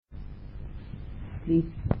Please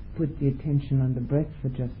put the attention on the breath for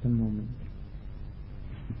just a moment.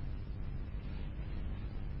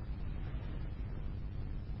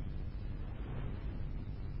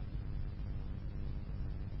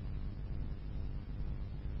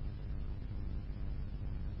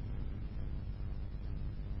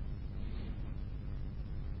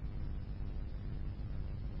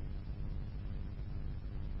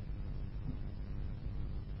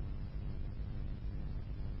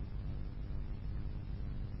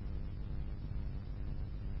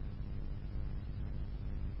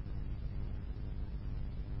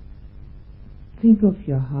 Think of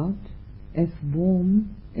your heart as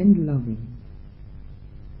warm and loving,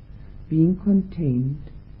 being contained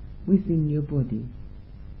within your body,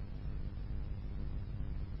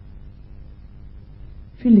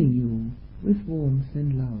 filling you with warmth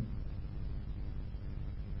and love.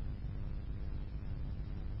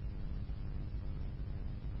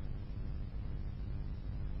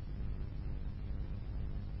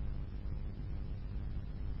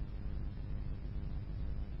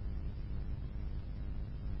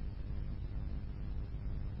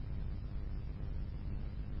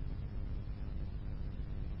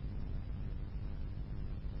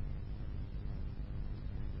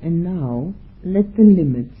 And now let the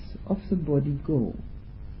limits of the body go.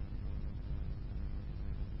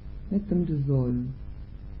 Let them dissolve.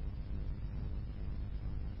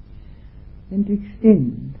 And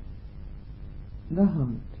extend the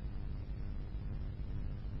heart.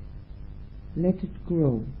 Let it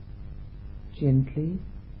grow gently,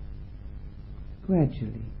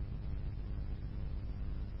 gradually,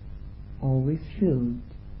 always filled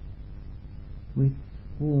with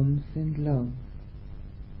warmth and love.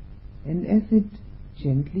 And as it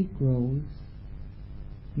gently grows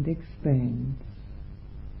and expands,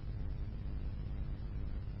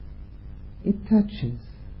 it touches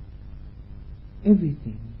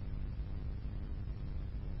everything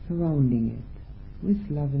surrounding it with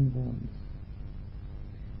love and warmth.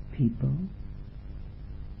 People,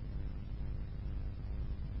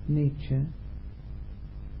 nature,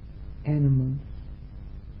 animals,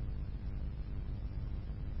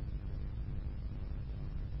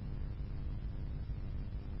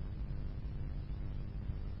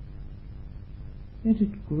 let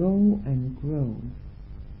it grow and grow,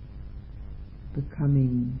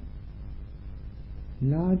 becoming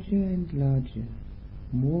larger and larger,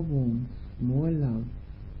 more warmth, more love,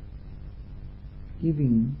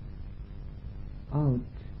 giving out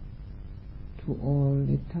to all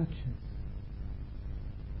it touches.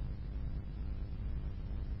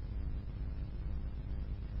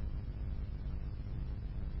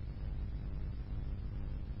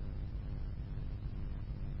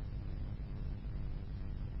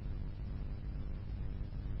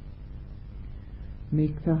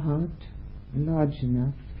 Make the heart large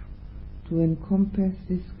enough to encompass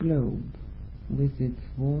this globe with its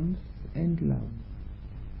warmth and love.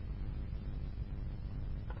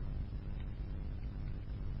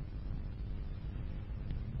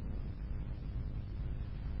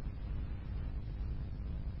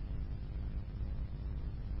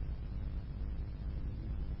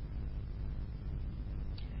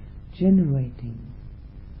 Generating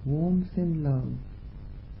warmth and love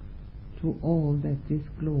to all that this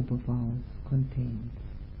globe of ours contains.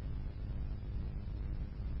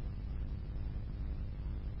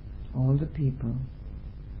 All the people,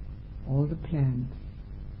 all the plants,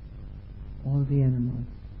 all the animals.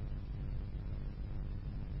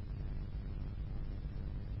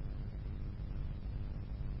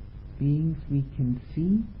 Beings we can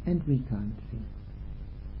see and we can't see.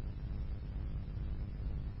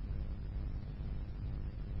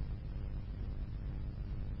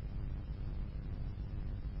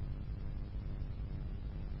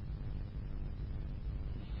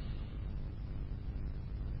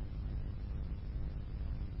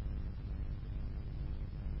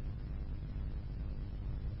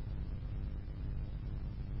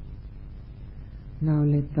 Now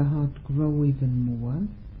let the heart grow even more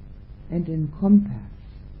and encompass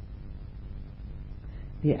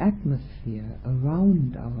the atmosphere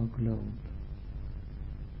around our globe,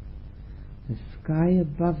 the sky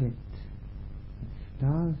above it, the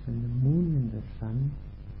stars and the moon and the sun,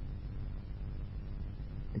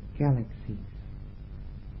 the galaxies,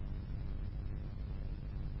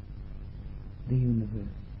 the universe.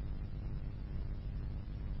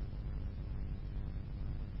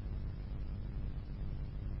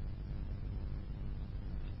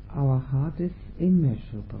 Our heart is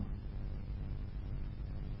immeasurable,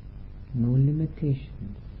 no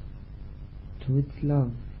limitations to its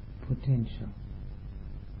love potential.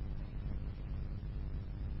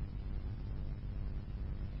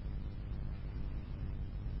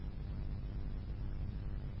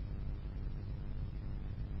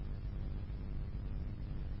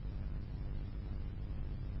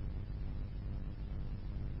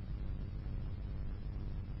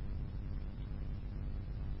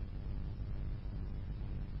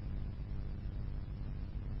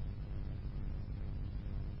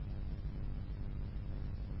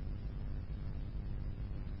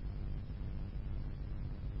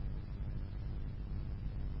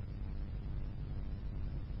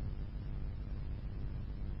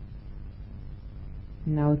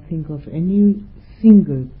 Now think of any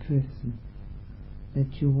single person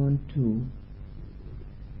that you want to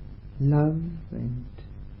love and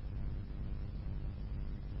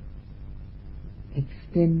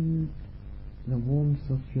extend the warmth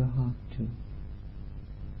of your heart to.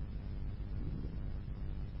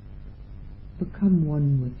 Become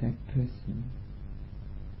one with that person.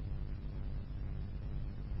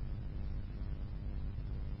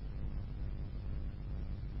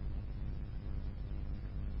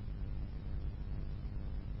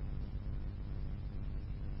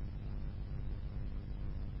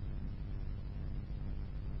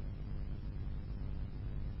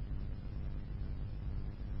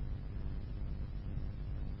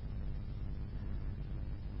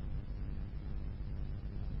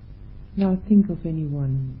 Now think of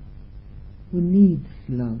anyone who needs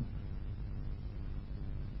love.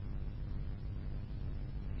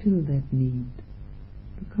 Feel that need.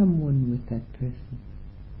 Become one with that person.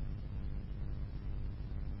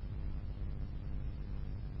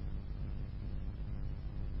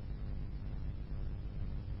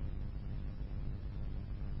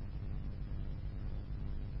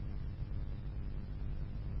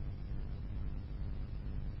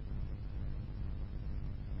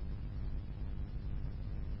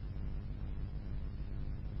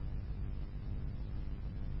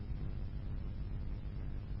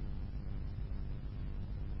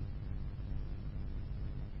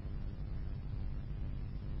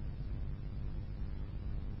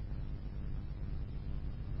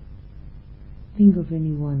 Think of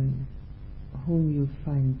anyone whom you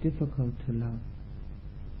find difficult to love.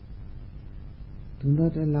 Do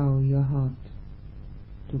not allow your heart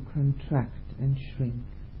to contract and shrink.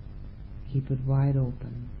 Keep it wide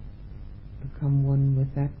open. Become one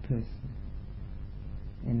with that person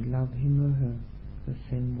and love him or her the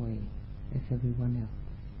same way as everyone else.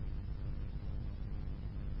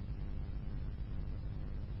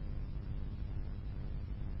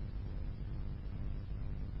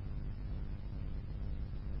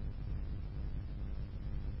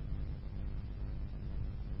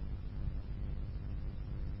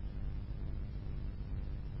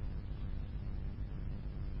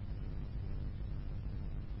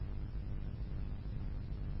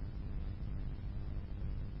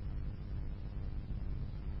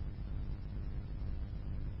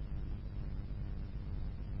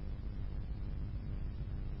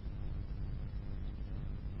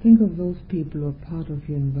 Think of those people who are part of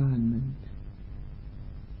your environment,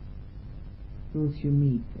 those you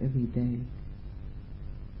meet every day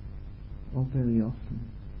or very often.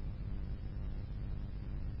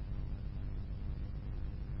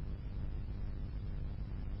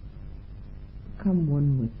 Become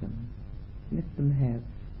one with them. Let them have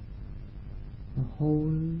the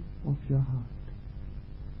whole of your heart.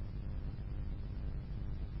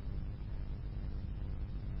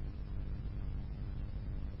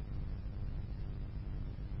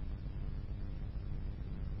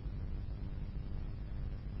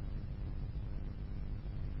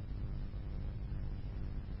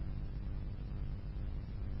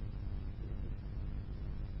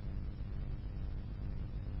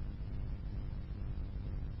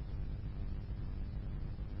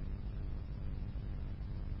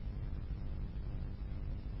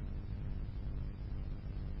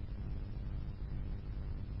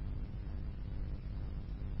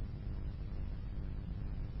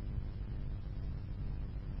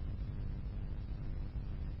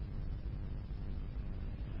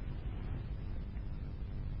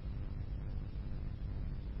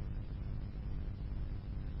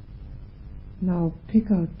 Now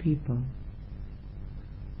pick out people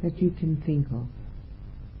that you can think of,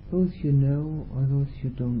 those you know or those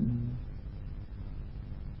you don't know,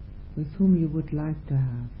 with whom you would like to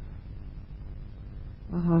have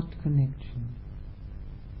a heart connection.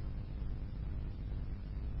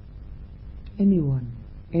 Anyone,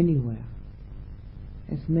 anywhere,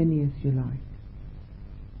 as many as you like.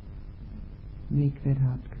 Make that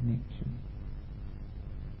heart connection.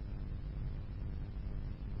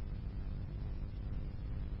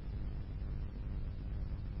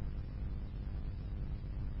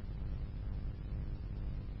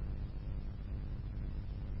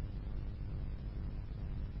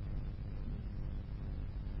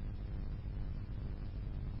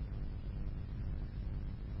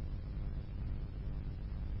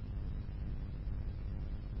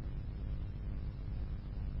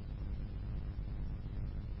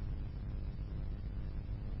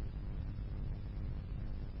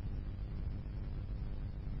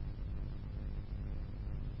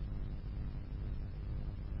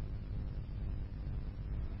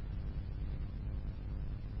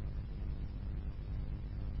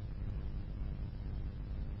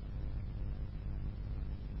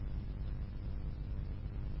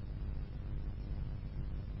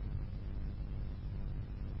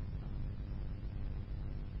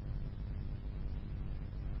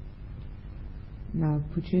 Now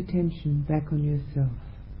put your attention back on yourself.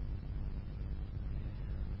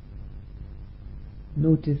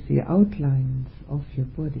 Notice the outlines of your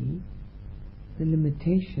body, the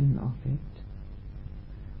limitation of it,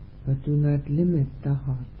 but do not limit the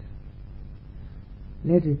heart.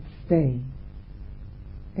 Let it stay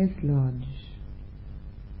as large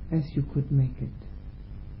as you could make it,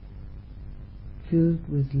 filled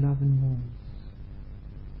with love and warmth,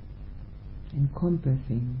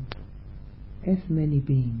 encompassing as many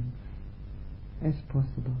beings as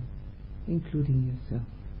possible, including yourself.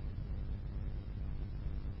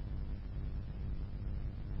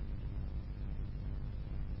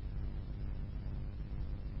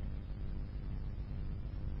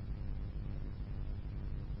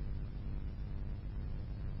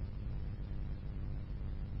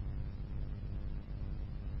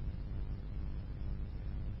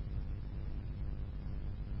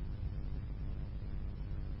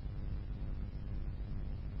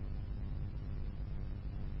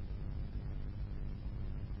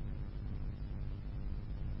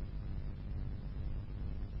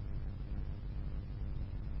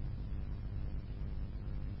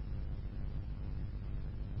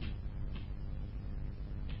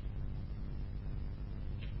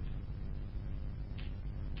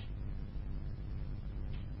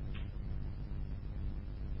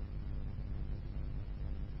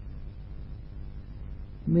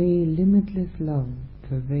 May limitless love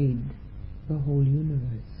pervade the whole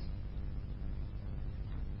universe.